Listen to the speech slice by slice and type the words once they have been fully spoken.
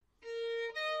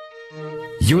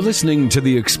You're listening to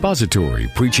the expository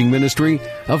preaching ministry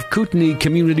of Kootenai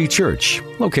Community Church,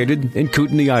 located in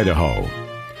Kootenai, Idaho.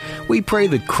 We pray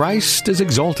that Christ is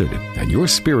exalted and your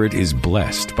spirit is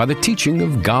blessed by the teaching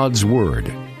of God's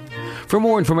Word. For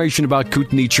more information about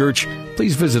Kootenai Church,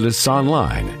 please visit us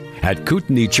online at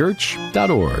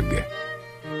kootenaichurch.org.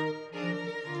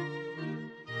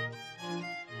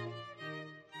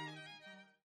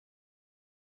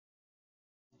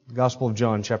 Gospel of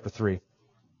John, chapter 3.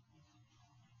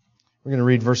 We're going to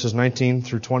read verses 19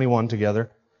 through 21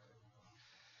 together.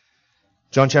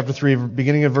 John chapter 3,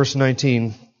 beginning at verse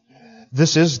 19.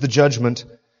 This is the judgment,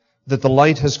 that the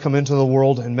light has come into the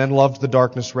world, and men loved the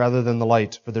darkness rather than the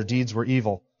light, for their deeds were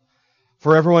evil.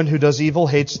 For everyone who does evil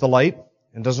hates the light,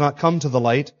 and does not come to the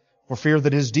light, for fear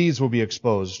that his deeds will be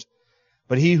exposed.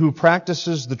 But he who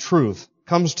practices the truth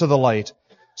comes to the light,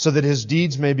 so that his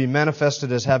deeds may be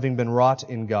manifested as having been wrought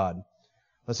in God.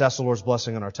 Let's ask the Lord's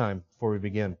blessing on our time before we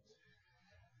begin.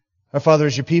 Our Father,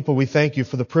 as your people, we thank you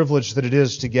for the privilege that it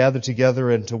is to gather together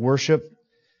and to worship.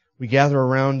 We gather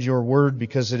around your word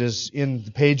because it is in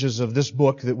the pages of this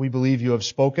book that we believe you have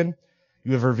spoken.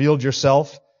 You have revealed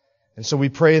yourself. And so we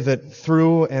pray that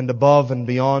through and above and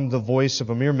beyond the voice of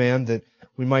a mere man, that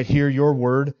we might hear your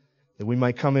word, that we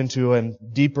might come into a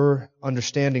deeper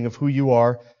understanding of who you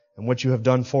are and what you have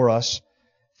done for us.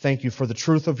 Thank you for the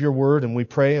truth of your word, and we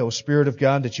pray, O Spirit of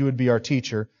God, that you would be our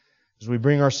teacher as we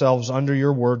bring ourselves under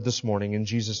your word this morning. In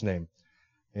Jesus' name,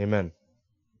 amen.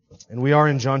 And we are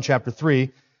in John chapter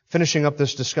 3, finishing up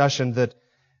this discussion that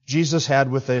Jesus had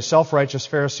with a self-righteous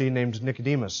Pharisee named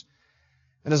Nicodemus.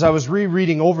 And as I was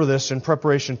rereading over this in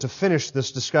preparation to finish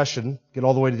this discussion, get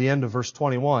all the way to the end of verse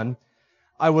 21,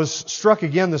 I was struck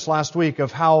again this last week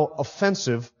of how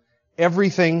offensive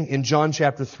everything in John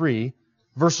chapter 3,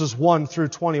 verses 1 through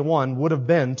 21, would have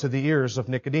been to the ears of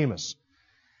Nicodemus.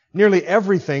 Nearly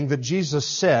everything that Jesus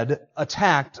said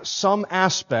attacked some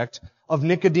aspect of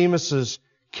Nicodemus's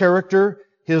character,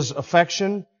 his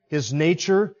affection, his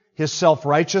nature, his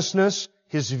self-righteousness,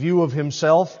 his view of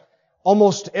himself.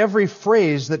 Almost every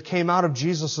phrase that came out of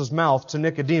Jesus' mouth to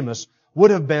Nicodemus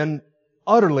would have been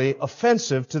utterly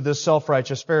offensive to this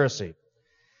self-righteous Pharisee.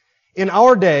 In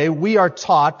our day, we are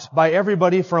taught by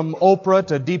everybody from Oprah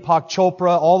to Deepak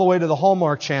Chopra all the way to the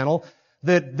Hallmark Channel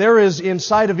that there is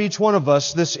inside of each one of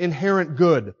us this inherent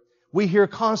good. We hear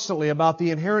constantly about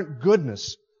the inherent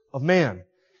goodness of man.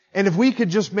 And if we could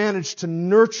just manage to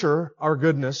nurture our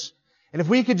goodness, and if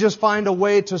we could just find a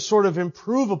way to sort of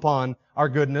improve upon our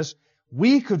goodness,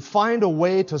 we could find a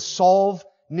way to solve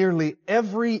nearly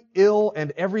every ill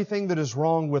and everything that is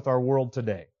wrong with our world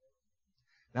today.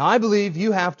 Now, I believe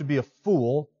you have to be a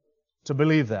fool to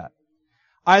believe that.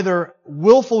 Either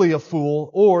willfully a fool,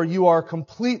 or you are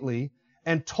completely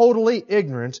and totally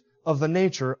ignorant of the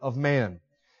nature of man.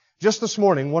 Just this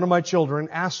morning, one of my children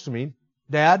asked me,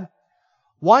 Dad,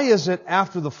 why is it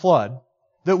after the flood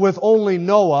that with only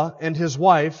Noah and his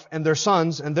wife and their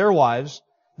sons and their wives,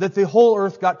 that the whole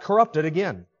earth got corrupted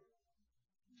again?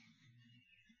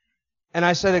 And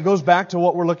I said it goes back to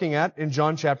what we're looking at in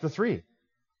John chapter 3.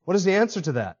 What is the answer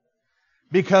to that?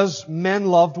 Because men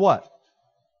loved what?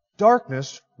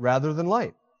 Darkness rather than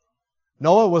light.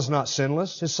 Noah was not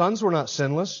sinless. His sons were not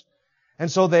sinless.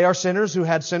 And so they are sinners who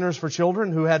had sinners for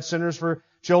children, who had sinners for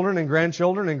children and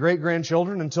grandchildren and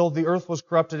great-grandchildren until the earth was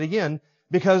corrupted again,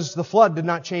 because the flood did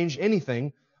not change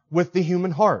anything with the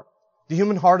human heart. The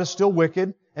human heart is still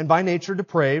wicked and by nature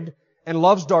depraved and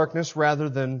loves darkness rather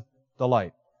than the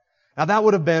light. Now that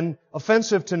would have been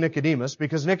offensive to Nicodemus,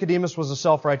 because Nicodemus was a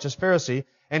self-righteous Pharisee,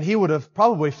 and he would have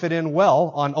probably fit in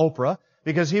well on Oprah,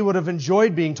 because he would have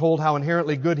enjoyed being told how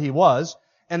inherently good he was,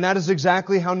 and that is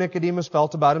exactly how Nicodemus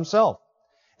felt about himself.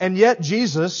 And yet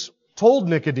Jesus told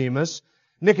Nicodemus,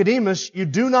 Nicodemus, you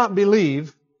do not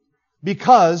believe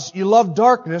because you love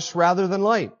darkness rather than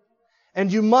light,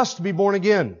 and you must be born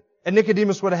again. And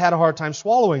Nicodemus would have had a hard time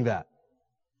swallowing that.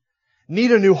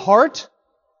 Need a new heart?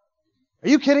 Are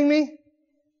you kidding me?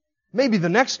 Maybe the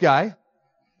next guy,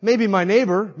 maybe my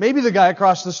neighbor, maybe the guy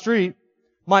across the street,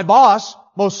 my boss,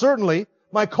 most certainly,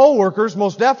 my co-workers,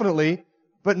 most definitely,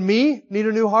 but me need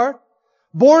a new heart?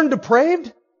 Born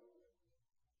depraved?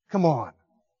 Come on.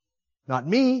 Not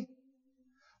me.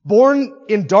 Born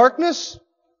in darkness?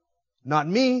 Not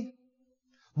me.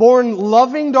 Born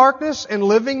loving darkness and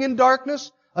living in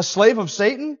darkness? A slave of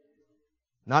Satan?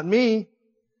 Not me.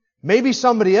 Maybe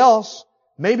somebody else.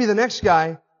 Maybe the next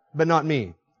guy, but not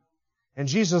me. And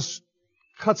Jesus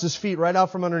cuts his feet right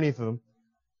out from underneath him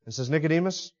and says,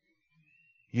 Nicodemus,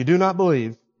 you do not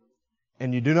believe,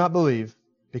 and you do not believe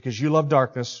because you love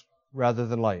darkness rather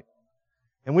than light.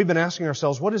 And we've been asking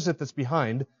ourselves, what is it that's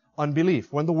behind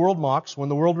unbelief. When the world mocks, when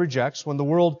the world rejects, when the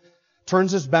world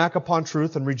turns its back upon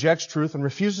truth and rejects truth and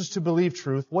refuses to believe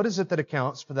truth, what is it that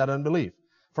accounts for that unbelief?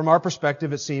 From our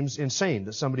perspective, it seems insane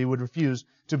that somebody would refuse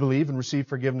to believe and receive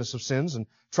forgiveness of sins and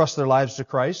trust their lives to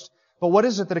Christ. But what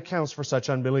is it that accounts for such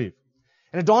unbelief?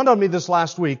 And it dawned on me this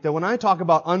last week that when I talk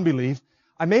about unbelief,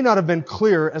 I may not have been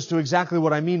clear as to exactly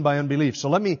what I mean by unbelief. So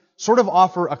let me sort of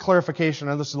offer a clarification.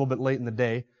 I know this is a little bit late in the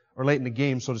day, or late in the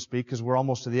game, so to speak, because we're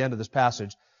almost to the end of this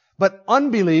passage. But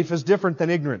unbelief is different than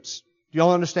ignorance. Do you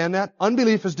all understand that?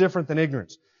 Unbelief is different than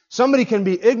ignorance. Somebody can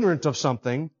be ignorant of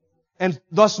something and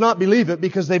thus not believe it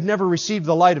because they've never received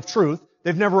the light of truth.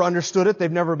 They've never understood it.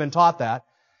 They've never been taught that.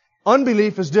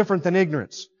 Unbelief is different than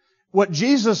ignorance. What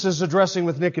Jesus is addressing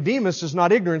with Nicodemus is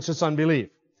not ignorance, it's unbelief.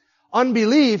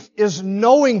 Unbelief is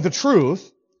knowing the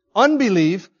truth.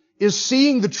 Unbelief is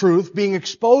seeing the truth, being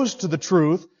exposed to the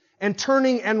truth, and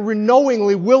turning and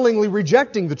knowingly, willingly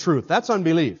rejecting the truth. That's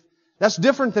unbelief. That's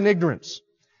different than ignorance.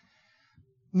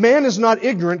 Man is not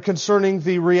ignorant concerning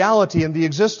the reality and the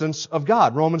existence of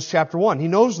God. Romans chapter 1. He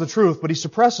knows the truth, but he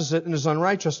suppresses it in his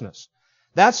unrighteousness.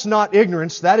 That's not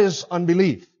ignorance, that is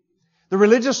unbelief. The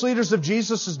religious leaders of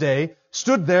Jesus' day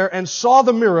stood there and saw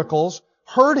the miracles,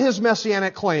 heard his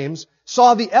messianic claims,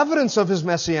 saw the evidence of his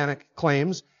messianic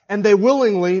claims, and they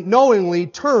willingly, knowingly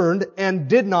turned and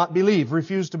did not believe,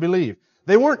 refused to believe.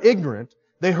 They weren't ignorant.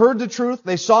 They heard the truth,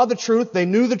 they saw the truth, they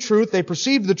knew the truth, they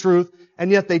perceived the truth,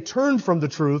 and yet they turned from the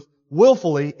truth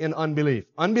willfully in unbelief.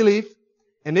 Unbelief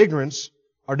and ignorance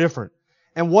are different.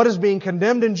 And what is being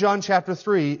condemned in John chapter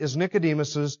 3 is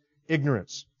Nicodemus'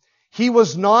 ignorance.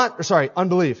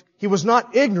 Unbelief. He was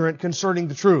not ignorant concerning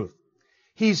the truth.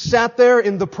 He sat there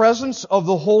in the presence of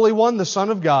the Holy One, the Son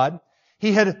of God.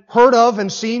 He had heard of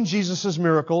and seen Jesus'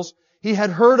 miracles. He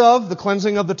had heard of the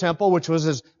cleansing of the temple, which was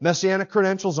his messianic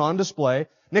credentials on display.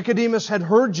 Nicodemus had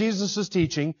heard Jesus'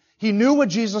 teaching. He knew what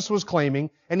Jesus was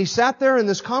claiming, and he sat there in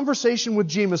this conversation with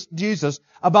Jesus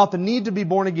about the need to be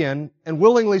born again and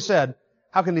willingly said,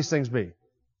 how can these things be?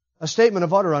 A statement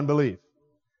of utter unbelief.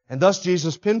 And thus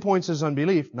Jesus pinpoints his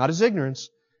unbelief, not his ignorance,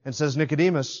 and says,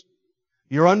 Nicodemus,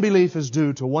 your unbelief is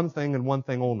due to one thing and one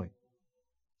thing only.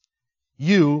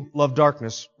 You love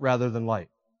darkness rather than light.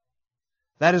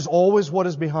 That is always what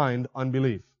is behind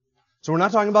unbelief. So we're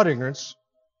not talking about ignorance.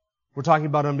 We're talking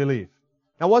about unbelief.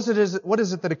 Now what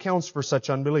is it that accounts for such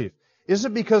unbelief? Is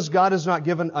it because God has not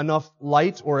given enough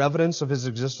light or evidence of His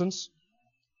existence?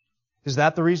 Is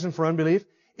that the reason for unbelief?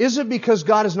 Is it because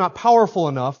God is not powerful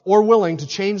enough or willing to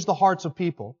change the hearts of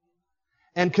people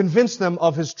and convince them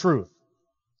of His truth?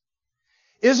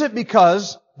 Is it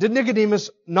because, did Nicodemus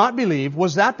not believe,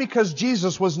 was that because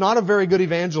Jesus was not a very good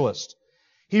evangelist?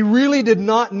 He really did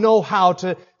not know how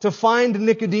to find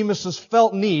Nicodemus'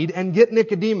 felt need and get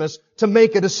Nicodemus to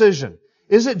make a decision.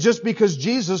 Is it just because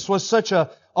Jesus was such a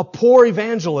poor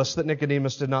evangelist that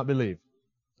Nicodemus did not believe?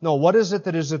 No, what is it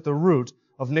that is at the root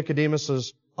of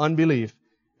Nicodemus' unbelief?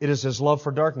 It is his love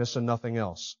for darkness and nothing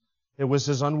else. It was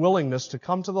his unwillingness to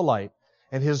come to the light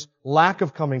and his lack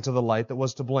of coming to the light that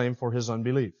was to blame for his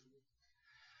unbelief.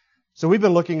 So we've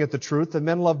been looking at the truth that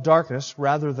men love darkness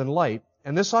rather than light,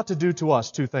 and this ought to do to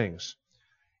us two things.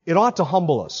 It ought to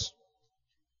humble us.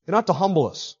 It ought to humble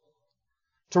us.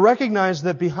 To recognize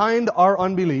that behind our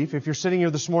unbelief, if you're sitting here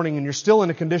this morning and you're still in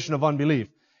a condition of unbelief,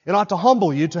 it ought to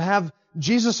humble you to have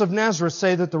Jesus of Nazareth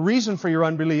say that the reason for your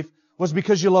unbelief was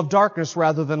because you love darkness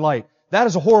rather than light. That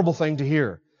is a horrible thing to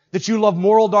hear. That you love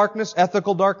moral darkness,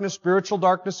 ethical darkness, spiritual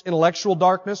darkness, intellectual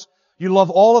darkness. You love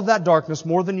all of that darkness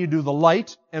more than you do the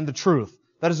light and the truth.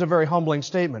 That is a very humbling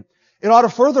statement. It ought to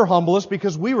further humble us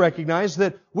because we recognize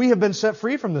that we have been set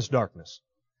free from this darkness.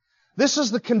 This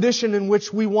is the condition in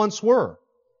which we once were.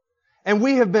 And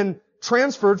we have been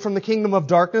transferred from the kingdom of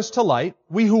darkness to light.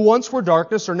 We who once were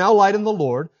darkness are now light in the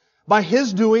Lord. By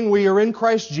His doing, we are in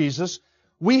Christ Jesus.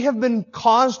 We have been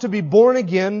caused to be born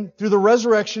again through the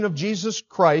resurrection of Jesus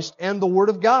Christ and the Word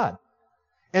of God.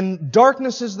 And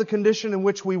darkness is the condition in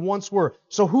which we once were.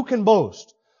 So who can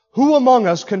boast? Who among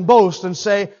us can boast and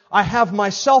say, I have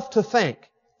myself to thank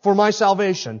for my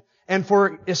salvation and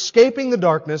for escaping the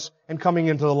darkness and coming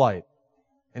into the light?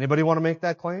 Anybody want to make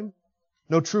that claim?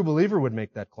 No true believer would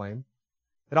make that claim.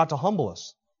 It ought to humble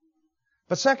us.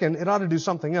 But second, it ought to do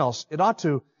something else. It ought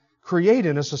to create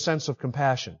in us a sense of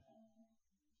compassion.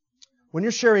 When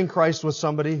you're sharing Christ with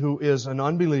somebody who is an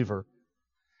unbeliever,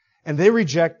 and they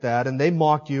reject that, and they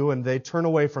mock you, and they turn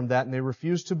away from that, and they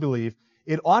refuse to believe,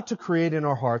 it ought to create in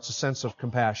our hearts a sense of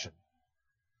compassion.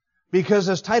 Because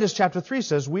as Titus chapter 3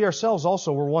 says, we ourselves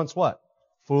also were once what?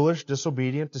 foolish,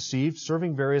 disobedient, deceived,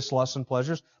 serving various lusts and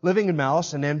pleasures, living in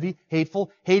malice and envy,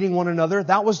 hateful, hating one another.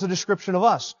 That was the description of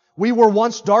us. We were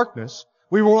once darkness.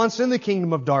 We were once in the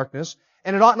kingdom of darkness,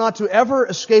 and it ought not to ever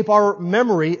escape our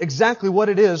memory exactly what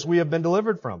it is we have been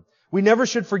delivered from. We never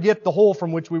should forget the hole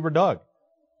from which we were dug.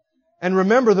 And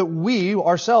remember that we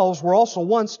ourselves were also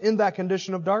once in that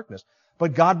condition of darkness.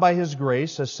 But God, by His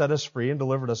grace, has set us free and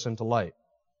delivered us into light.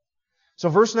 So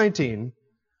verse 19,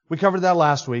 we covered that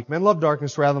last week. Men love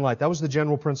darkness rather than light. That was the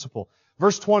general principle.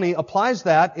 Verse 20 applies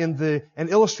that and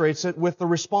illustrates it with the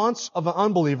response of an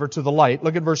unbeliever to the light.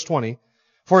 Look at verse 20.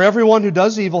 For everyone who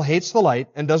does evil hates the light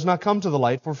and does not come to the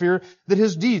light for fear that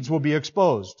his deeds will be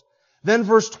exposed. Then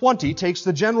verse 20 takes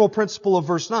the general principle of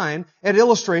verse 9 and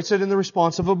illustrates it in the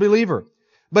response of a believer.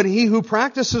 But he who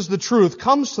practices the truth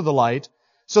comes to the light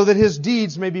so that his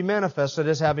deeds may be manifested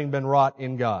as having been wrought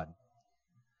in God.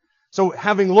 So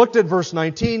having looked at verse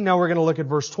 19, now we're going to look at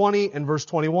verse 20 and verse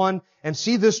 21 and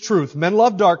see this truth. Men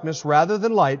love darkness rather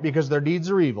than light because their deeds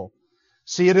are evil.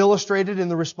 See it illustrated in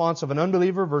the response of an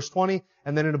unbeliever, verse 20,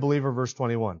 and then in a believer, verse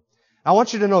 21. I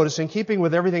want you to notice, in keeping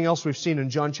with everything else we've seen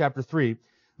in John chapter 3,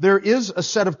 there is a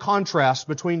set of contrasts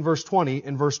between verse 20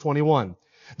 and verse 21.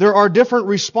 There are different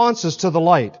responses to the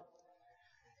light.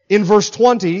 In verse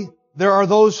 20, there are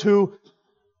those who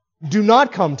do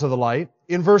not come to the light.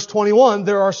 In verse 21,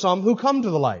 there are some who come to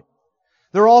the light.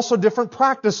 There are also different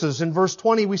practices. In verse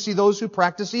 20, we see those who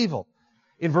practice evil.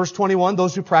 In verse 21,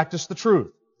 those who practice the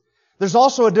truth. There's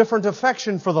also a different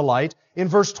affection for the light. In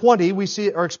verse 20, we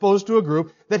are exposed to a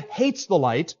group that hates the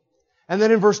light. And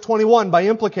then in verse 21, by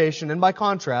implication and by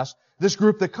contrast, this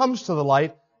group that comes to the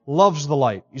light loves the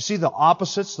light. You see the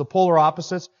opposites, the polar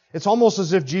opposites? It's almost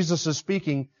as if Jesus is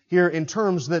speaking here in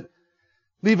terms that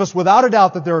leave us without a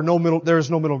doubt that there is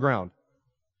no middle ground.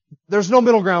 There's no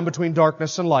middle ground between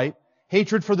darkness and light,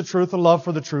 hatred for the truth and love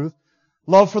for the truth,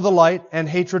 love for the light and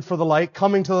hatred for the light,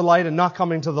 coming to the light and not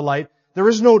coming to the light. There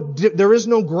is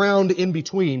no ground in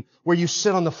between where you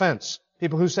sit on the fence.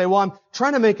 People who say, well, I'm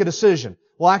trying to make a decision.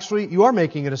 Well, actually, you are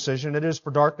making a decision. It is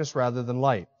for darkness rather than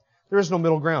light. There is no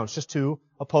middle ground. It's just two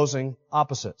opposing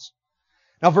opposites.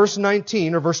 Now, verse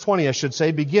 19, or verse 20, I should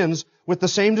say, begins with the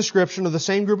same description of the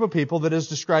same group of people that is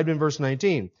described in verse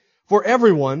 19. For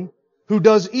everyone who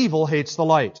does evil hates the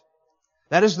light.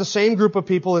 That is the same group of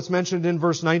people that's mentioned in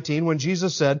verse 19 when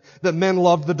Jesus said that men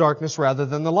loved the darkness rather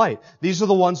than the light. These are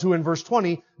the ones who in verse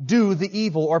 20 do the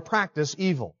evil or practice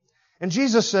evil. And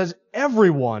Jesus says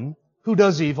everyone who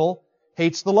does evil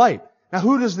hates the light. Now,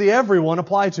 who does the everyone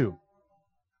apply to?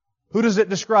 Who does it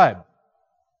describe?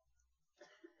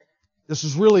 This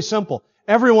is really simple.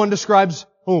 Everyone describes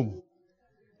whom?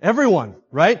 Everyone,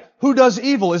 right? Who does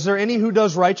evil? Is there any who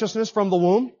does righteousness from the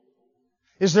womb?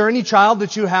 Is there any child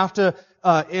that you have to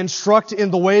instruct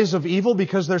in the ways of evil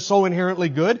because they're so inherently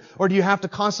good? Or do you have to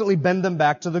constantly bend them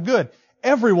back to the good?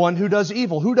 Everyone who does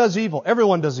evil. Who does evil?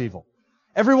 Everyone does evil.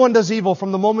 Everyone does evil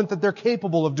from the moment that they're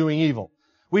capable of doing evil.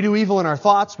 We do evil in our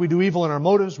thoughts. We do evil in our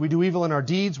motives. We do evil in our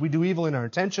deeds. We do evil in our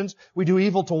intentions. We do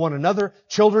evil to one another.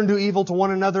 Children do evil to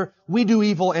one another. We do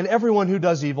evil, and everyone who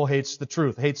does evil hates the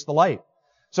truth, hates the light.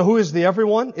 So who is the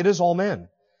everyone? It is all men.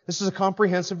 This is a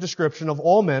comprehensive description of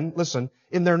all men, listen,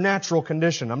 in their natural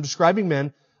condition. I'm describing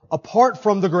men apart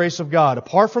from the grace of God,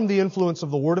 apart from the influence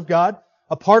of the Word of God,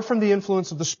 apart from the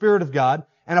influence of the Spirit of God,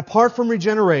 and apart from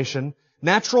regeneration.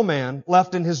 Natural man,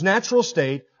 left in his natural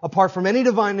state, apart from any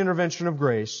divine intervention of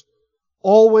grace,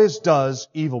 always does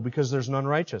evil because there's none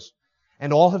righteous.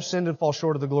 And all have sinned and fall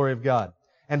short of the glory of God.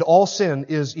 And all sin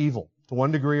is evil, to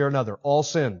one degree or another. All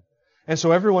sin. And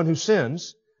so everyone who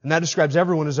sins, and that describes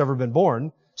everyone who's ever been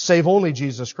born, save only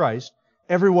Jesus Christ,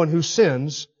 everyone who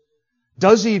sins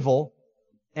does evil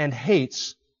and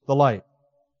hates the light.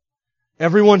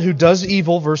 Everyone who does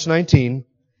evil, verse 19,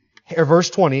 or verse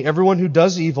 20, everyone who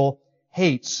does evil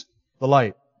hates the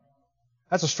light.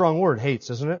 That's a strong word, hates,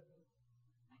 isn't it?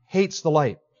 Hates the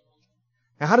light.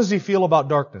 Now, how does he feel about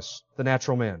darkness, the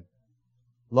natural man?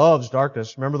 Loves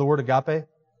darkness. Remember the word agape?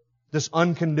 This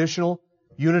unconditional,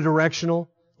 unidirectional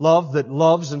love that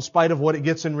loves in spite of what it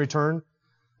gets in return.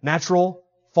 Natural,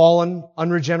 fallen,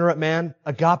 unregenerate man,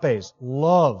 agapes,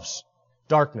 loves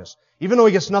darkness. Even though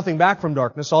he gets nothing back from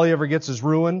darkness, all he ever gets is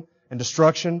ruin and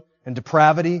destruction and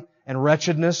depravity and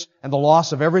wretchedness and the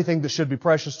loss of everything that should be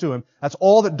precious to him. That's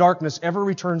all that darkness ever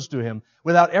returns to him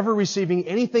without ever receiving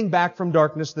anything back from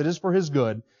darkness that is for his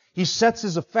good. He sets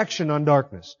his affection on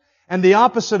darkness. And the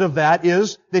opposite of that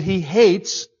is that he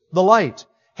hates the light.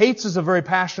 Hates is a very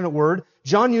passionate word.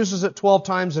 John uses it 12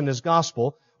 times in his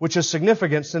gospel, which is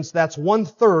significant since that's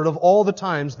 1/3 of all the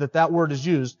times that that word is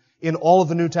used in all of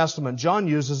the New Testament. John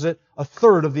uses it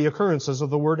 1/3 of the occurrences of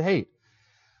the word hate.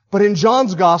 But in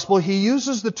John's Gospel, he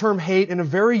uses the term hate in a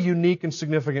very unique and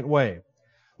significant way.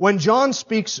 When John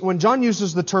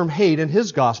uses the term hate in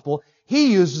his Gospel,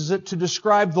 he uses it to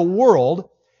describe the world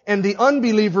and the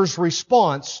unbeliever's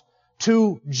response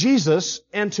to Jesus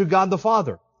and to God the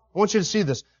Father. I want you to see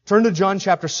this. Turn to John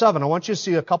chapter 7. I want you to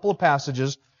see a couple of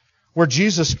passages where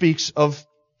Jesus speaks of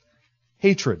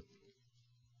hatred.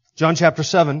 John chapter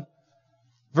 7,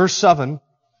 verse 7,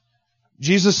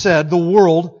 Jesus said, "The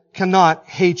world cannot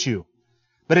hate you,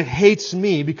 but it hates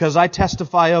me because I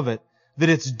testify of it, that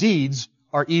its deeds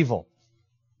are evil."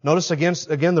 Notice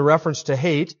again the reference to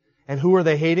hate. And who are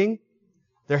they hating?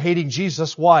 They're hating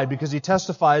Jesus. Why? Because He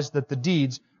testifies that the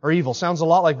deeds are evil. Sounds a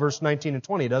lot like verse 19 and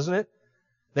 20, doesn't it?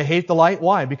 They hate the light.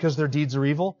 Why? Because their deeds are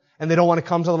evil. And they don't want to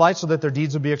come to the light so that their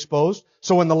deeds would be exposed.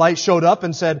 So when the light showed up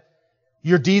and said,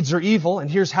 your deeds are evil, and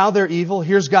here's how they're evil,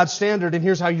 here's God's standard, and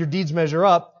here's how your deeds measure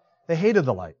up, they hated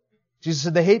the light. Jesus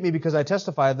said, they hate me because I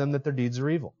testify of them that their deeds are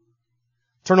evil.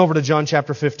 Turn over to John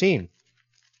chapter 15.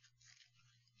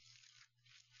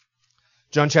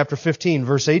 John chapter 15,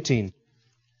 verse 18.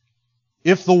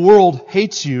 "If the world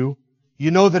hates you, you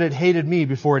know that it hated me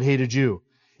before it hated you.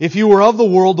 If you were of the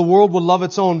world would love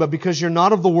its own, but because you're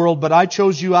not of the world, but I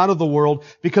chose you out of the world,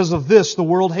 because of this the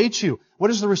world hates you."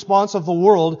 What is the response of the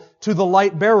world to the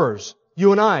light bearers?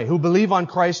 You and I, who believe on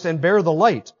Christ and bear the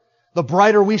light. The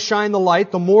brighter we shine the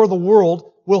light, the more the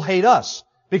world will hate us,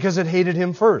 because it hated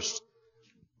Him first.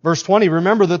 Verse 20,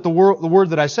 "Remember that the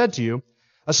word that I said to you,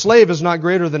 a slave is not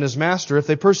greater than his master. If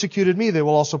they persecuted me, they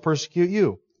will also persecute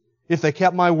you. If they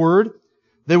kept my word,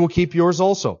 they will keep yours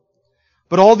also.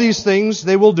 But all these things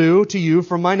they will do to you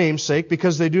for my name's sake,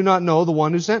 because they do not know the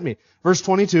one who sent me." Verse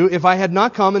 22, "If I had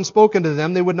not come and spoken to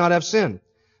them, they would not have sinned.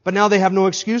 But now they have no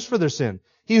excuse for their sin.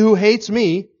 He who hates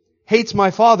me hates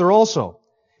my Father also.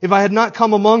 If I had not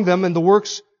come among them and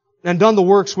done the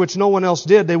works which no one else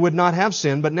did, they would not have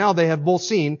sinned. But now they have both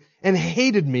seen and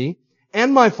hated me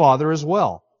and my Father as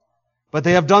well. But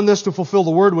they have done this to fulfill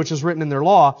the word which is written in their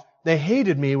law. They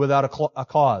hated me without a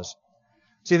cause."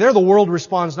 See, there the world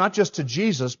responds not just to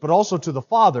Jesus, but also to the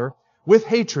Father with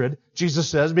hatred, Jesus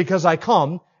says, because I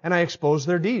come and I expose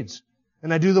their deeds.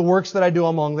 And I do the works that I do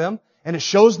among them, and it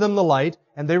shows them the light,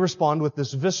 and they respond with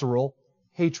this visceral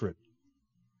hatred.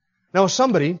 Now if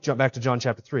somebody, jump back to John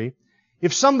chapter 3,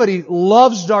 if somebody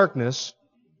loves darkness,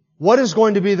 what is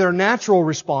going to be their natural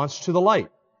response to the light?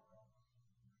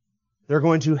 They're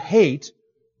going to hate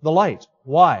the light.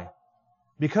 Why?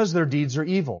 Because their deeds are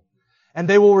evil. And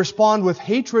they will respond with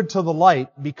hatred to the light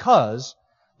because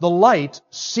the light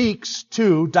seeks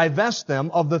to divest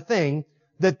them of the thing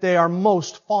that they are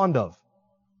most fond of.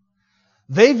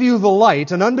 They view the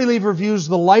light, an unbeliever views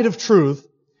the light of truth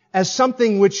as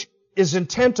something which is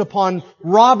intent upon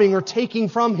robbing or taking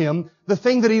from him the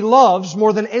thing that he loves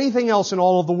more than anything else in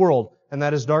all of the world, and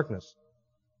that is darkness.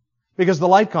 Because the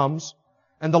light comes,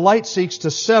 and the light seeks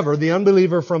to sever the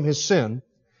unbeliever from his sin,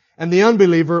 and the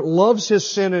unbeliever loves his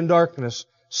sin and darkness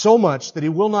so much that he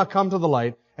will not come to the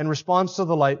light and responds to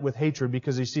the light with hatred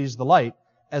because he sees the light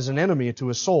as an enemy to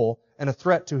his soul and a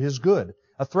threat to his good,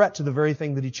 a threat to the very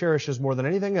thing that he cherishes more than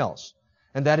anything else,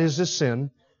 and that is his sin,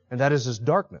 and that is his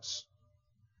darkness.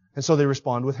 And so they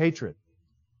respond with hatred.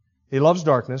 He loves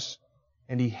darkness,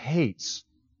 and he hates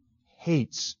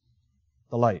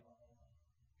the light.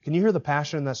 Can you hear the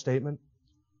passion in that statement?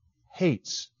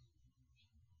 Hates.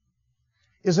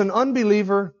 Is an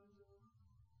unbeliever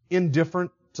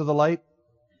indifferent to the light?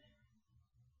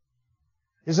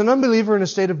 Is an unbeliever in a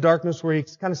state of darkness where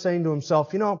he's kind of saying to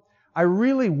himself, I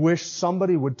really wish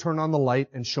somebody would turn on the light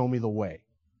and show me the way?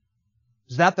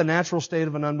 Is that the natural state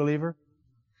of an unbeliever?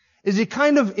 Is he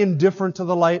kind of indifferent to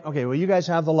the light? Okay, well, you guys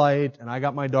have the light, and I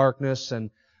got my darkness, and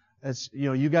it's,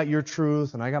 you got your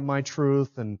truth, and I got my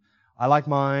truth, and I like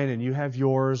mine, and you have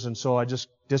yours, and so I just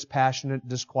dispassionate,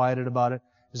 disquieted about it.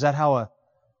 Is that how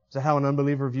an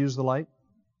unbeliever views the light?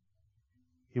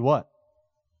 He what?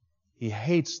 He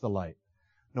hates the light.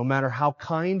 No matter how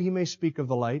kind he may speak of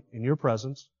the light in your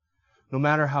presence, no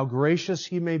matter how gracious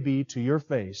he may be to your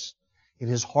face, in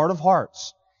his heart of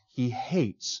hearts, he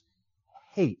hates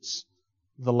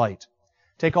the light.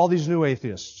 Take all these new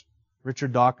atheists,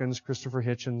 Richard Dawkins, Christopher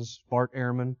Hitchens, Bart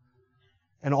Ehrman,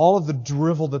 and all of the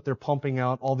drivel that they're pumping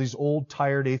out, all these old,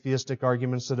 tired atheistic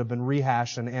arguments that have been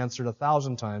rehashed and answered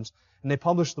 1,000 times, and they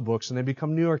publish the books, and they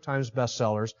become New York Times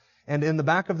bestsellers, and in the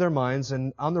back of their minds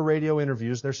and on the radio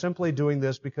interviews, they're simply doing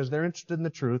this because they're interested in the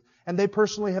truth, and they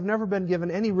personally have never been given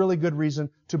any really good reason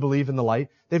to believe in the light.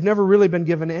 They've never really been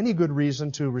given any good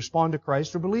reason to respond to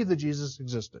Christ or believe that Jesus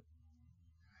existed.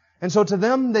 And so to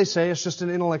them, they say it's just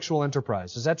an intellectual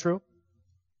enterprise. Is that true?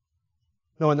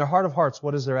 No, in their heart of hearts,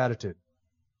 what is their attitude?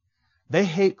 They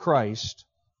hate Christ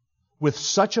with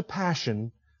such a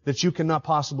passion that you cannot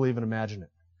possibly even imagine it.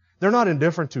 They're not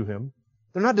indifferent to Him.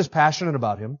 They're not dispassionate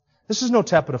about Him. This is no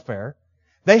tepid affair.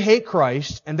 They hate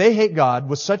Christ and they hate God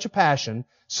with such a passion,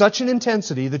 such an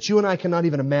intensity that you and I cannot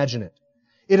even imagine it.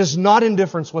 It is not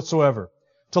indifference whatsoever.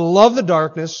 To love the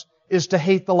darkness is to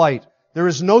hate the light. There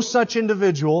is no such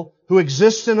individual who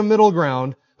exists in a middle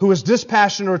ground who is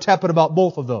dispassionate or tepid about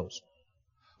both of those,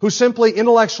 who simply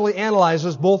intellectually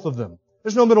analyzes both of them.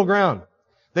 There's no middle ground.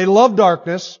 They love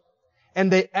darkness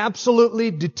and they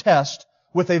absolutely detest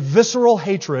with a visceral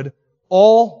hatred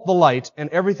all the light and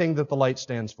everything that the light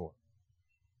stands for.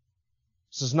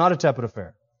 This is not a tepid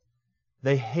affair.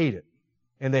 They hate it,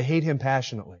 and they hate Him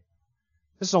passionately.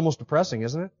 This is almost depressing,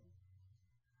 isn't it?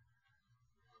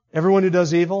 Everyone who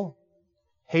does evil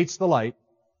hates the light,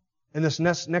 and this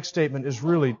next statement is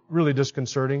really, really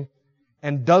disconcerting,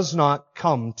 and does not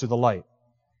come to the light.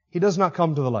 He does not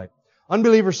come to the light.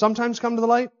 Unbelievers sometimes come to the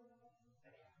light?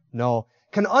 No.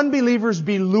 Can unbelievers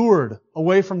be lured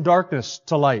away from darkness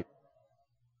to light?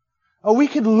 Oh, we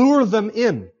could lure them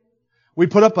in. We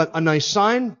put up a nice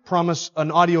sign, promise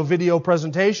an audio-video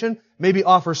presentation, maybe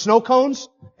offer snow cones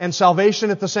and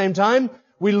salvation at the same time.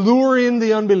 We lure in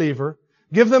the unbeliever,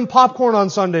 give them popcorn on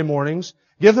Sunday mornings,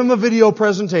 give them a video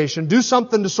presentation, do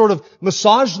something to sort of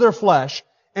massage their flesh,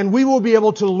 and we will be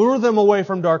able to lure them away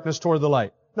from darkness toward the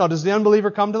light. No, does the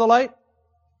unbeliever come to the light?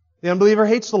 The unbeliever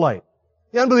hates the light.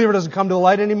 The unbeliever doesn't come to the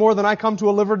light any more than I come to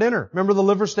a liver dinner. Remember the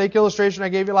liver steak illustration I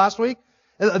gave you last week?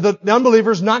 The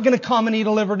unbeliever is not going to come and eat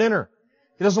a liver dinner.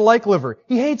 He doesn't like liver.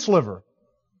 He hates liver.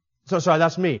 Sorry,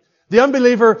 that's me. The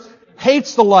unbeliever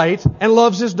hates the light and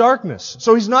loves his darkness.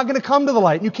 So he's not going to come to the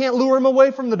light. You can't lure him away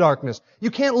from the darkness.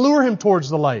 You can't lure him towards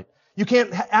the light. You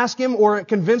can't ask him or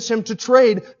convince him to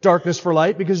trade darkness for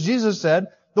light, because Jesus said,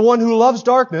 the one who loves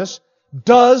darkness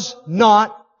does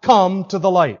not come to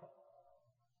the light.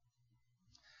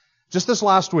 Just this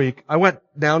last week, I went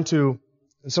down to,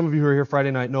 and some of you who are here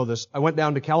Friday night know this, I went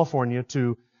down to California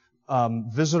to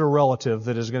visit a relative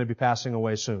that is going to be passing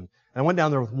away soon. And I went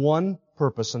down there with one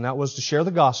purpose, and that was to share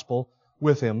the gospel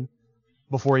with him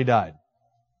before he died.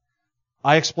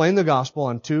 I explained the gospel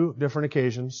on 2 different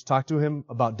occasions, talked to him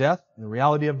about death and the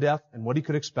reality of death and what he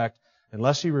could expect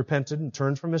unless he repented and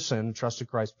turned from his sin and trusted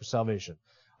Christ for salvation.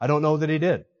 I don't know that he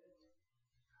did.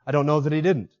 I don't know that he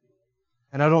didn't.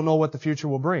 And I don't know what the future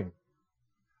will bring.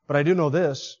 But I do know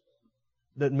this,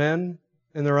 that men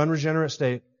in their unregenerate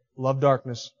state love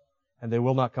darkness, and they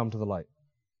will not come to the light.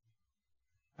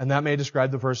 And that may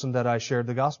describe the person that I shared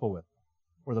the gospel with,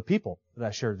 or the people that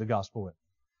I shared the gospel with.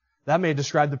 That may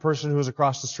describe the person who is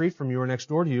across the street from you or next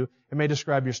door to you. It may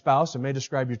describe your spouse. It may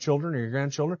describe your children or your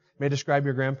grandchildren. It may describe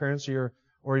your grandparents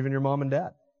or even your mom and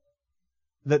dad.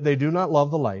 That they do not love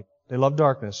the light. They love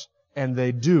darkness, and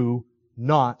they do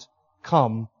not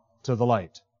come to the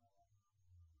light.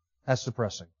 That's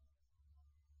depressing.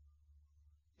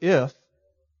 If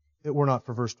it were not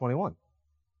for verse 21.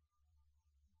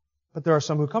 But there are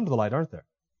some who come to the light, aren't there?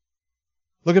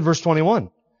 Look at verse 21.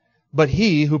 But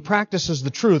he who practices the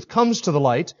truth comes to the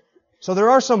light. So there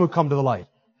are some who come to the light.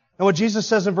 And what Jesus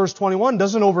says in verse 21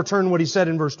 doesn't overturn what He said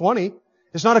in verse 20.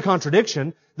 It's not a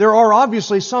contradiction. There are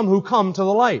obviously some who come to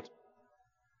the light.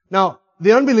 Now,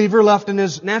 the unbeliever left in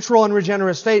his natural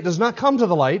unregenerate state does not come to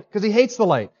the light because he hates the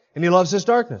light and he loves his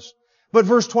darkness. But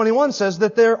verse 21 says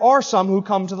that there are some who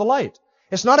come to the light.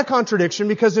 It's not a contradiction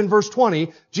because in verse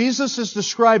 20, Jesus is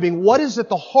describing what is at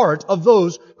the heart of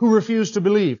those who refuse to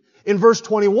believe. In verse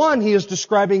 21, He is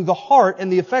describing the heart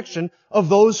and the affection of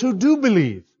those who do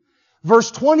believe.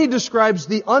 Verse 20 describes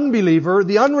the unbeliever,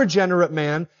 the unregenerate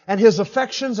man, and his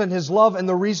affections and his love and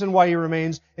the reason why he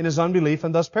remains in his unbelief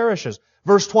and thus perishes.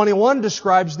 Verse 21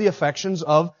 describes the affections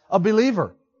of a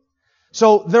believer.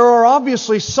 So there are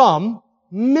obviously some,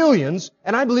 millions,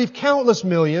 and I believe countless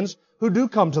millions, who do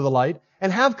come to the light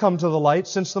and have come to the light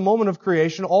since the moment of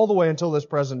creation all the way until this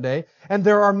present day. And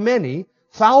there are many,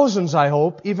 thousands I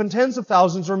hope, even tens of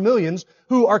thousands or millions,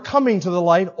 who are coming to the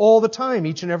light all the time,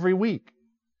 each and every week.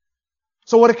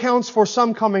 So what accounts for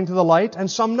some coming to the light and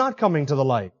some not coming to the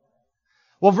light?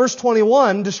 Well, verse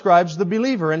 21 describes the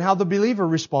believer and how the believer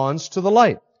responds to the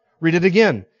light. Read it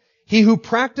again. He who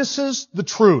practices the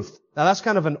truth. Now that's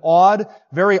kind of an odd,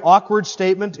 very awkward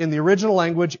statement in the original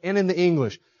language and in the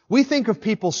English. We think of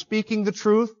people speaking the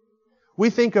truth. We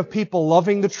think of people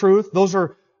loving the truth. Those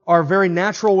are very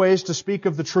natural ways to speak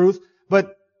of the truth.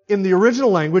 But in the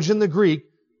original language, in the Greek,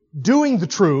 doing the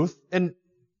truth, and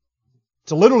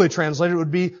to literally translate it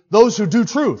would be those who do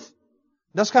truth.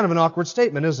 That's kind of an awkward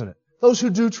statement, isn't it? Those who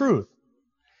do truth.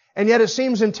 And yet it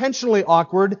seems intentionally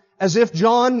awkward, as if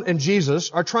John and Jesus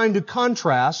are trying to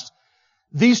contrast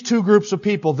these two groups of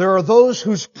people. There are those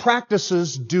whose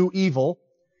practices do evil.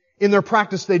 In their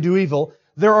practice they do evil.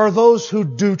 There are those who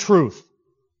do truth.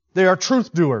 They are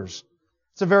truth doers.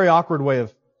 It's a very awkward way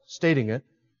of stating it.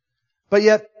 But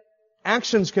yet,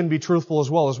 actions can be truthful as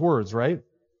well as words, right?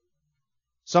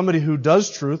 Somebody who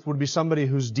does truth would be somebody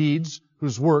whose deeds,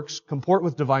 whose works comport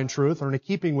with divine truth, are in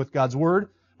keeping with God's Word,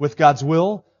 with God's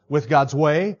will, with God's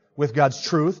way, with God's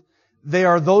truth. They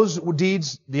are those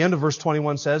deeds, the end of verse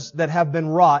 21 says, that have been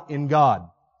wrought in God.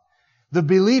 The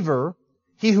believer,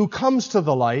 he who comes to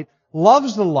the light,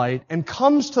 loves the light and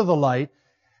comes to the light,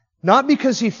 not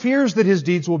because he fears that his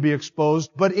deeds will be exposed,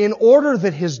 but in order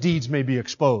that his deeds may be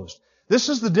exposed. This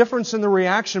is the difference in the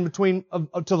reaction to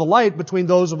the light between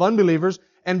those of unbelievers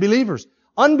and believers.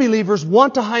 Unbelievers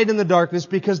want to hide in the darkness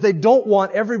because they don't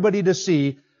want everybody to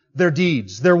see their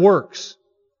deeds, their works.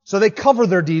 So they cover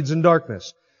their deeds in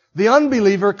darkness. The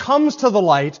unbeliever comes to the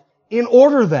light in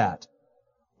order that,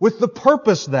 with the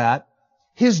purpose that,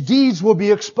 his deeds will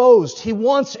be exposed. He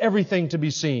wants everything to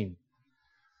be seen.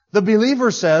 The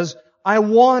believer says, I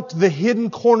want the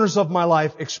hidden corners of my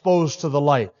life exposed to the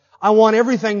light. I want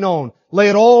everything known. Lay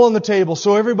it all on the table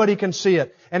so everybody can see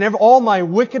it. And all my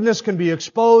wickedness can be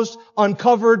exposed,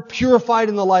 uncovered, purified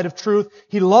in the light of truth.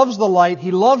 He loves the light.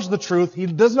 He loves the truth. He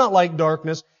does not like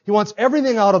darkness. He wants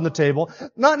everything out on the table,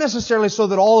 not necessarily so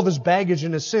that all of his baggage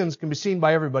and his sins can be seen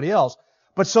by everybody else,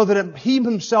 but so that he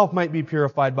himself might be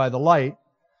purified by the light,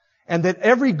 and that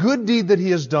every good deed that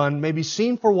he has done may be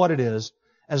seen for what it is,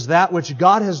 as that which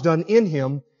God has done in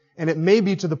him, and it may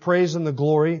be to the praise and the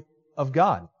glory of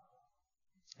God.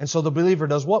 And so the believer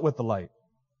does what with the light?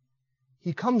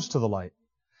 He comes to the light.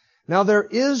 Now there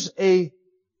is a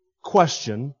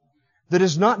question that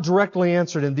is not directly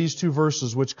answered in these two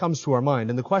verses which comes to our mind.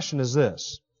 And the question is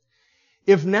this.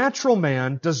 If natural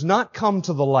man does not come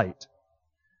to the light,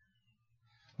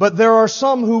 but there are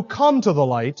some who come to the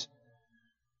light,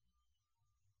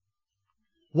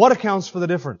 what accounts for the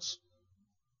difference?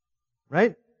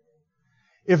 Right?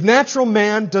 If natural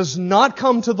man does not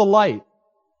come to the light,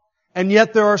 and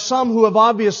yet there are some who have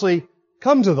obviously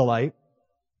come to the light,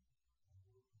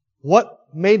 what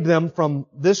made them from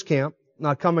this camp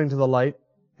not coming to the light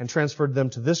and transferred them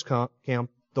to this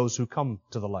camp, those who come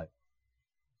to the light?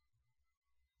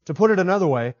 To put it another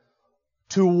way,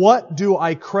 to what do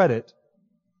I credit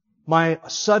my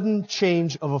sudden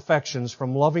change of affections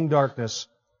from loving darkness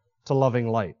to loving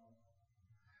light?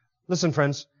 Listen,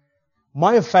 friends,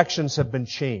 my affections have been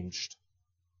changed.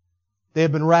 They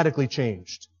have been radically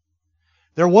changed.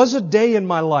 There was a day in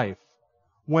my life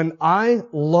when I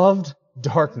loved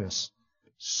darkness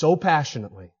so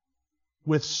passionately,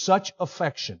 with such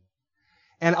affection,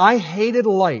 and I hated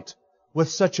light with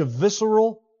such a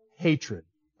visceral hatred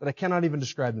that I cannot even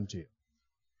describe them to you.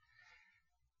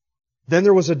 Then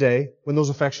there was a day when those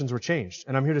affections were changed,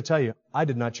 and I'm here to tell you, I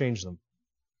did not change them.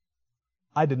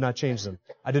 I did not change them.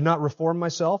 I did not reform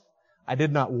myself. I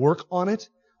did not work on it.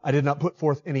 I did not put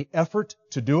forth any effort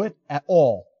to do it at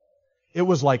all. It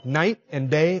was like night and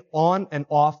day, on and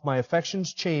off. My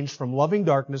affections changed from loving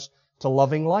darkness to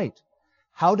loving light.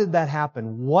 How did that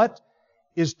happen? What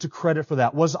is to credit for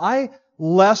that? Was I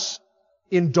less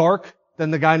in dark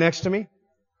than the guy next to me?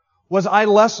 Was I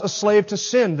less a slave to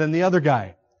sin than the other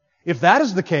guy? If that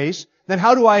is the case, then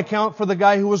how do I account for the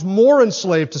guy who was more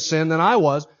enslaved to sin than I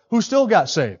was, who still got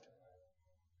saved?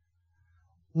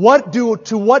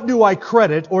 To what do I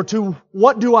credit, or to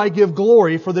what do I give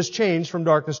glory for this change from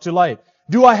darkness to light?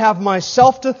 Do I have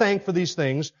myself to thank for these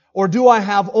things, or do I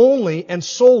have only and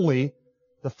solely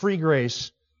the free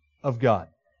grace of God?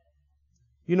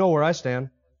 You know where I stand.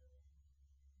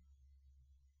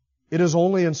 It is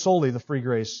only and solely the free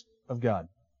grace of God.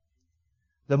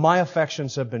 That my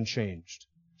affections have been changed,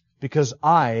 because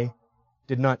I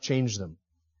did not change them.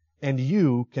 And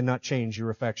you cannot change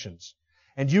your affections.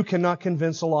 And you cannot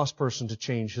convince a lost person to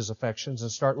change his affections and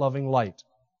start loving light.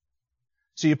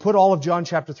 So you put all of John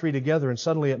chapter 3 together and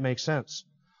suddenly it makes sense.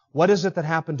 What is it that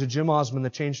happened to Jim Osmond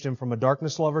that changed him from a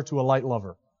darkness lover to a light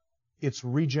lover? It's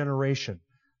regeneration.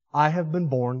 I have been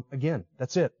born again.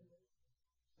 That's it.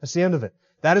 That's the end of it.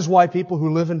 That is why people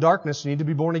who live in darkness need to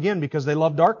be born again, because they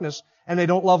love darkness and they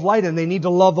don't love light, and they need to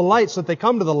love the light so that they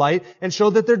come to the light and show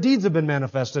that their deeds have been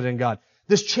manifested in God.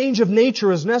 This change of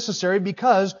nature is necessary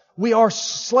because we are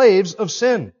slaves of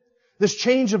sin. This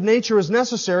change of nature is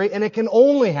necessary, and it can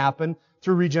only happen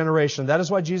through regeneration. That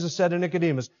is why Jesus said to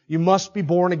Nicodemus, you must be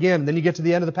born again. Then you get to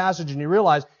the end of the passage and you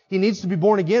realize he needs to be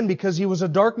born again because he was a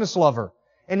darkness lover.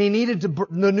 And he needed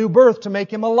the new birth to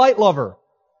make him a light lover.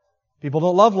 People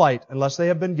don't love light unless they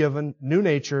have been given new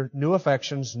nature, new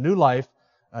affections, new life,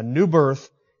 a new birth.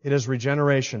 It is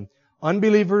regeneration.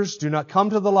 Unbelievers do not come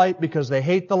to the light because they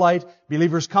hate the light.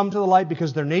 Believers come to the light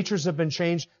because their natures have been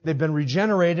changed, they've been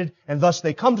regenerated, and thus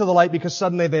they come to the light because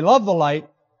suddenly they love the light,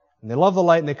 and they love the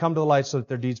light and they come to the light so that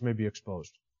their deeds may be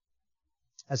exposed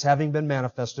as having been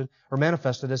manifested, or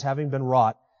manifested as having been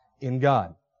wrought in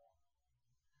God.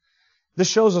 This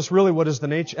shows us really what is the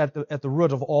nature at the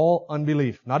root of all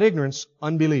unbelief. Not ignorance,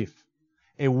 unbelief.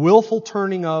 A willful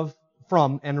turning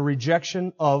from and a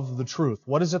rejection of the truth.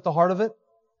 What is at the heart of it?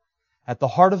 At the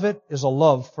heart of it is a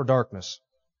love for darkness.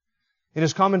 In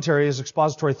his commentary, his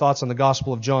expository thoughts on the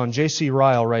Gospel of John, J.C.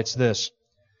 Ryle writes this: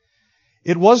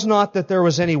 "It was not that there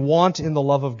was any want in the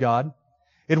love of God.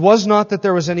 It was not that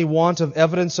there was any want of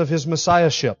evidence of His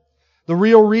Messiahship. The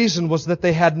real reason was that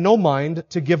they had no mind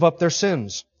to give up their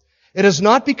sins. It is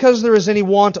not because there is any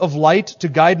want of light to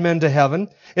guide men to heaven.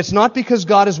 It's not because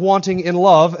God is wanting in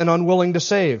love and unwilling to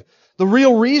save. The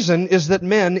real reason is that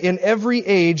men in every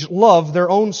age love their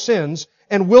own sins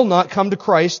and will not come to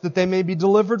Christ that they may be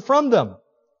delivered from them."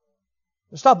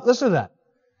 Stop, listen to that.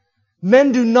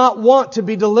 Men do not want to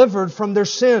be delivered from their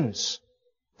sins.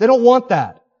 They don't want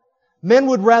that. Men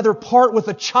would rather part with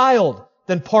a child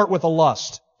than part with a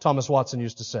lust, Thomas Watson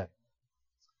used to say.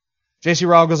 J.C.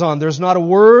 Ryle goes on, "There's not a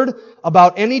word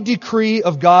about any decree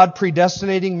of God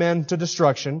predestinating men to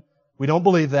destruction." We don't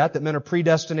believe that men are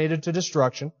predestinated to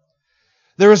destruction.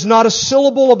 "There is not a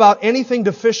syllable about anything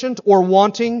deficient or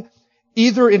wanting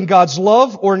either in God's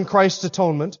love or in Christ's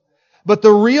atonement. But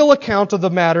the real account of the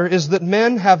matter is that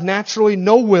men have naturally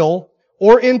no will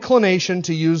or inclination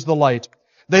to use the light.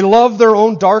 They love their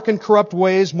own dark and corrupt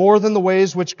ways more than the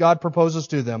ways which God proposes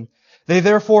to them. They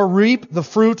therefore reap the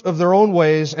fruit of their own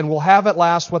ways and will have at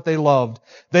last what they loved.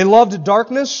 They loved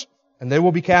darkness, and they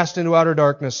will be cast into outer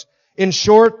darkness. In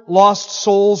short, lost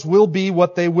souls will be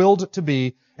what they willed to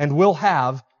be and will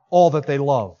have all that they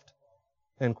loved."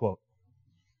 End quote.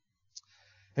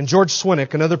 And George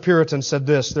Swinnock, another Puritan, said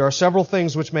this: "There are several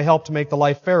things which may help to make the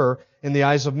life fairer in the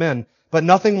eyes of men, but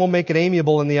nothing will make it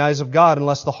amiable in the eyes of God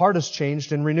unless the heart is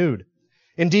changed and renewed.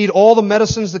 Indeed, all the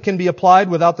medicines that can be applied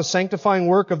without the sanctifying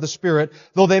work of the Spirit,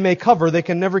 though they may cover, they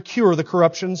can never cure the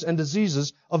corruptions and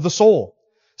diseases of the soul.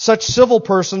 Such civil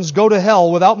persons go to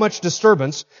hell without much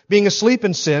disturbance, being asleep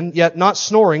in sin, yet not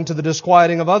snoring to the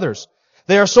disquieting of others.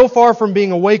 They are so far from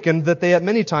being awakened that they at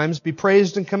many times be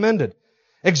praised and commended.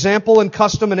 Example and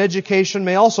custom and education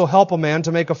may also help a man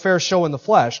to make a fair show in the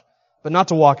flesh, but not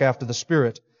to walk after the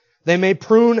Spirit. They may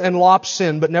prune and lop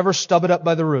sin, but never stub it up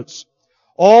by the roots.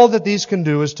 All that these can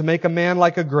do is to make a man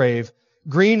like a grave,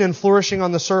 green and flourishing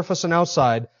on the surface and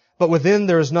outside, but within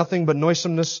there is nothing but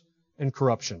noisomeness and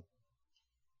corruption."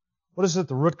 What is it,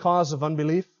 the root cause of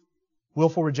unbelief?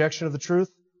 Willful rejection of the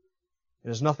truth?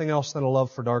 It is nothing else than a love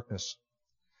for darkness.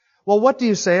 Well, what do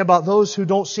you say about those who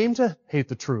don't seem to hate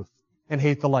the truth and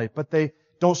hate the light, but they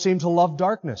don't seem to love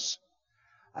darkness?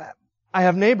 I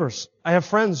have neighbors, I have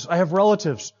friends, I have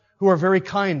relatives who are very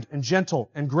kind and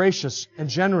gentle and gracious and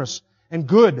generous and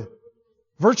good,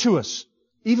 virtuous,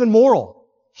 even moral,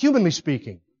 humanly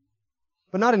speaking.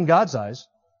 But not in God's eyes,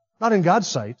 not in God's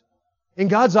sight. In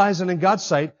God's eyes and in God's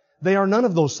sight, they are none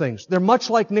of those things. They're much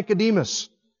like Nicodemus,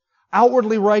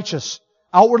 outwardly righteous,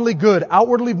 outwardly good,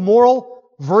 outwardly moral,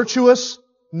 virtuous,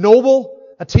 noble,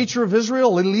 a teacher of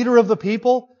Israel, a leader of the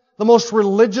people, the most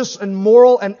religious and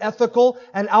moral and ethical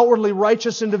and outwardly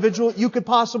righteous individual you could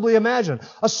possibly imagine.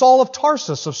 A Saul of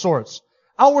Tarsus of sorts.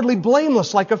 Outwardly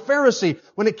blameless like a Pharisee.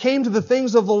 When it came to the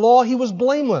things of the law, he was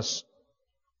blameless.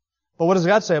 But what does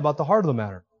God say about the heart of the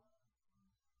matter?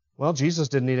 Well, Jesus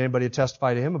didn't need anybody to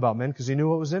testify to Him about men because He knew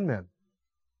what was in men.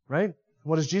 Right?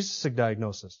 What is Jesus'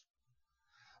 diagnosis?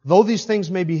 Though these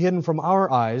things may be hidden from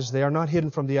our eyes, they are not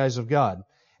hidden from the eyes of God.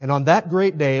 And on that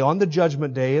great day, on the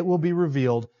judgment day, it will be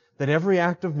revealed that every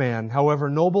act of man, however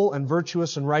noble and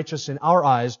virtuous and righteous in our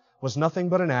eyes, was nothing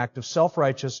but an act of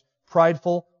self-righteous,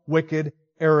 prideful, wicked,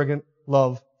 arrogant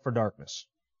love for darkness.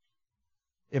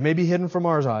 It may be hidden from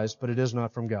our eyes, but it is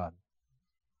not from God.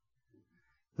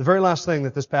 The very last thing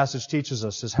that this passage teaches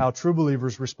us is how true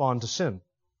believers respond to sin.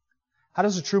 How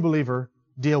does a true believer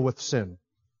deal with sin?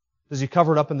 Does he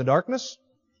cover it up in the darkness?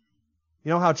 You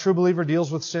know how a true believer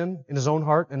deals with sin in his own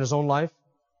heart and his own life?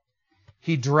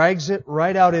 He drags it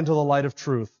right out into the light of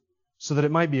truth so that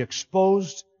it might be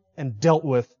exposed and dealt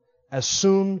with as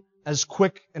soon, as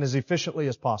quick, and as efficiently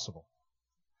as possible.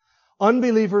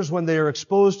 Unbelievers, when they are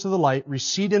exposed to the light,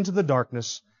 recede into the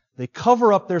darkness. They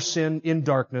cover up their sin in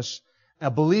darkness. A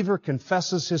believer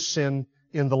confesses his sin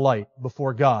in the light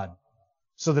before God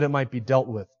so that it might be dealt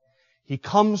with. He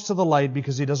comes to the light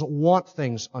because he doesn't want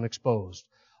things unexposed.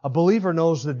 A believer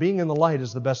knows that being in the light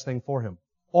is the best thing for him.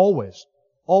 Always.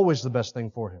 Always the best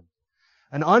thing for him.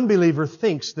 An unbeliever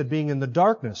thinks that being in the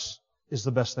darkness is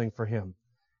the best thing for him.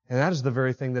 And that is the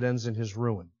very thing that ends in his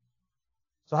ruin.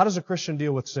 So how does a Christian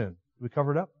deal with sin? Do we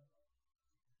cover it up?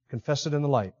 Confess it in the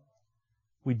light.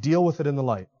 We deal with it in the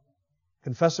light.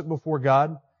 Confess it before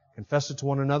God. Confess it to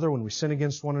one another when we sin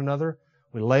against one another.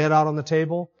 We lay it out on the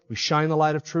table. We shine the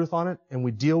light of truth on it. And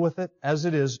we deal with it as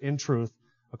it is in truth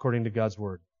according to God's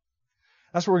Word.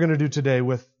 That's what we're going to do today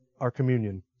with our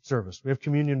communion service. We have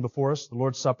communion before us, the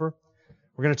Lord's Supper.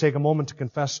 We're going to take a moment to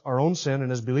confess our own sin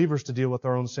and as believers to deal with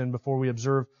our own sin before we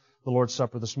observe the Lord's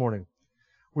Supper this morning.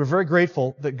 We're very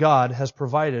grateful that God has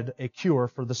provided a cure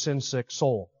for the sin-sick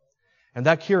soul. And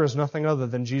that cure is nothing other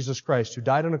than Jesus Christ, who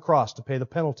died on a cross to pay the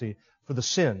penalty for the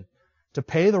sin, to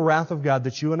pay the wrath of God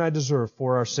that you and I deserve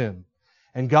for our sin.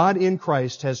 And God in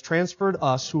Christ has transferred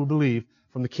us who believe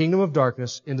from the kingdom of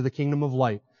darkness into the kingdom of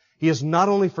light. He has not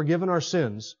only forgiven our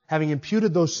sins, having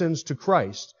imputed those sins to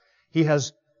Christ, He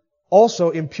has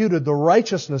also imputed the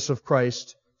righteousness of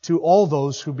Christ to all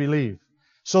those who believe.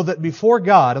 So that before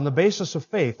God, on the basis of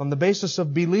faith, on the basis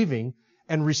of believing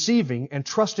and receiving and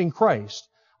trusting Christ,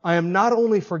 I am not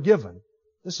only forgiven,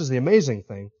 this is the amazing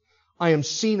thing, I am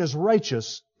seen as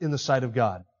righteous in the sight of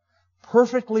God.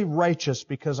 Perfectly righteous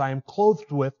because I am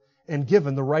clothed with and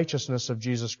given the righteousness of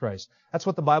Jesus Christ. That's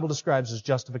what the Bible describes as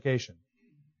justification.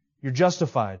 You're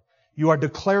justified. You are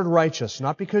declared righteous,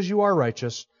 not because you are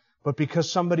righteous, but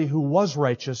because somebody who was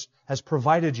righteous has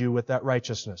provided you with that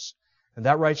righteousness. And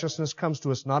that righteousness comes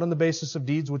to us not on the basis of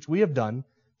deeds which we have done,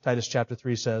 Titus chapter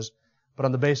 3 says, but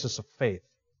on the basis of faith.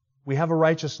 We have a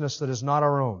righteousness that is not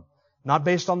our own, not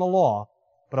based on the law,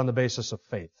 but on the basis of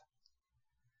faith.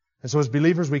 And so as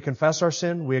believers, we confess our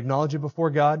sin, we acknowledge it before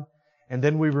God, and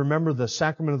then we remember the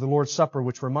sacrament of the Lord's Supper,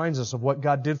 which reminds us of what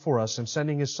God did for us in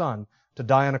sending His Son to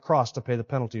die on a cross to pay the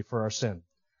penalty for our sin.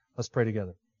 Let's pray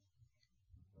together.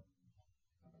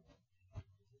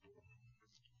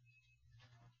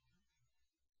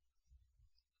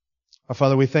 Our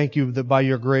Father, we thank You that by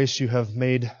Your grace You have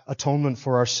made atonement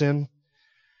for our sin.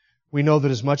 We know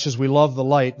that as much as we love the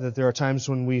light, that there are times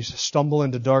when we stumble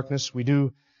into darkness. We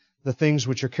do the things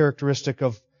which are characteristic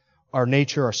of our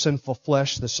nature, our sinful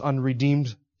flesh, this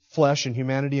unredeemed flesh and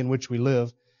humanity in which we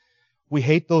live. We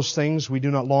hate those things. We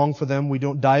do not long for them. We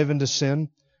don't dive into sin.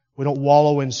 We don't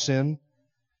wallow in sin.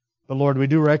 But Lord, we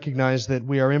do recognize that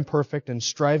we are imperfect and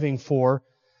striving for,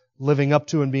 living up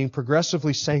to and being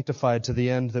progressively sanctified to the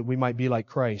end that we might be like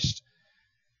Christ.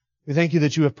 We thank You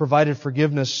that You have provided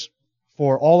forgiveness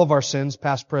for all of our sins,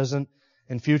 past, present,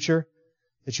 and future,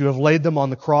 that You have laid them on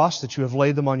the cross, that You have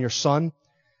laid them on Your Son.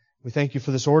 We thank You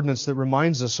for this ordinance that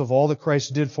reminds us of all that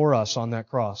Christ did for us on that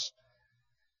cross.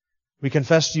 We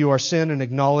confess to You our sin and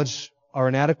acknowledge our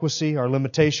inadequacy, our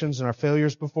limitations, and our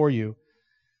failures before You.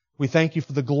 We thank You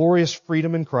for the glorious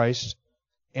freedom in Christ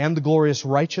and the glorious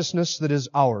righteousness that is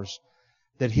ours,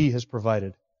 that He has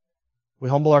provided. We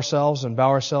humble ourselves and bow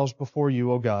ourselves before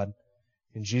You, O God.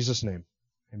 In Jesus' name,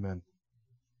 amen.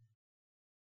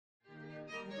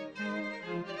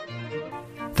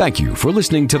 Thank you for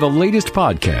listening to the latest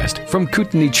podcast from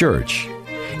Kootenai Church.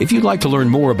 If you'd like to learn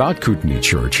more about Kootenai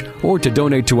Church or to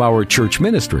donate to our church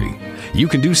ministry, you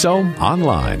can do so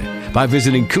online by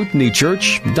visiting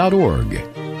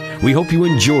kootenaichurch.org. We hope you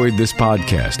enjoyed this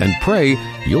podcast and pray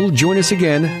you'll join us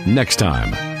again next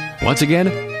time. Once again,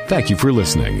 thank you for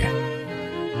listening.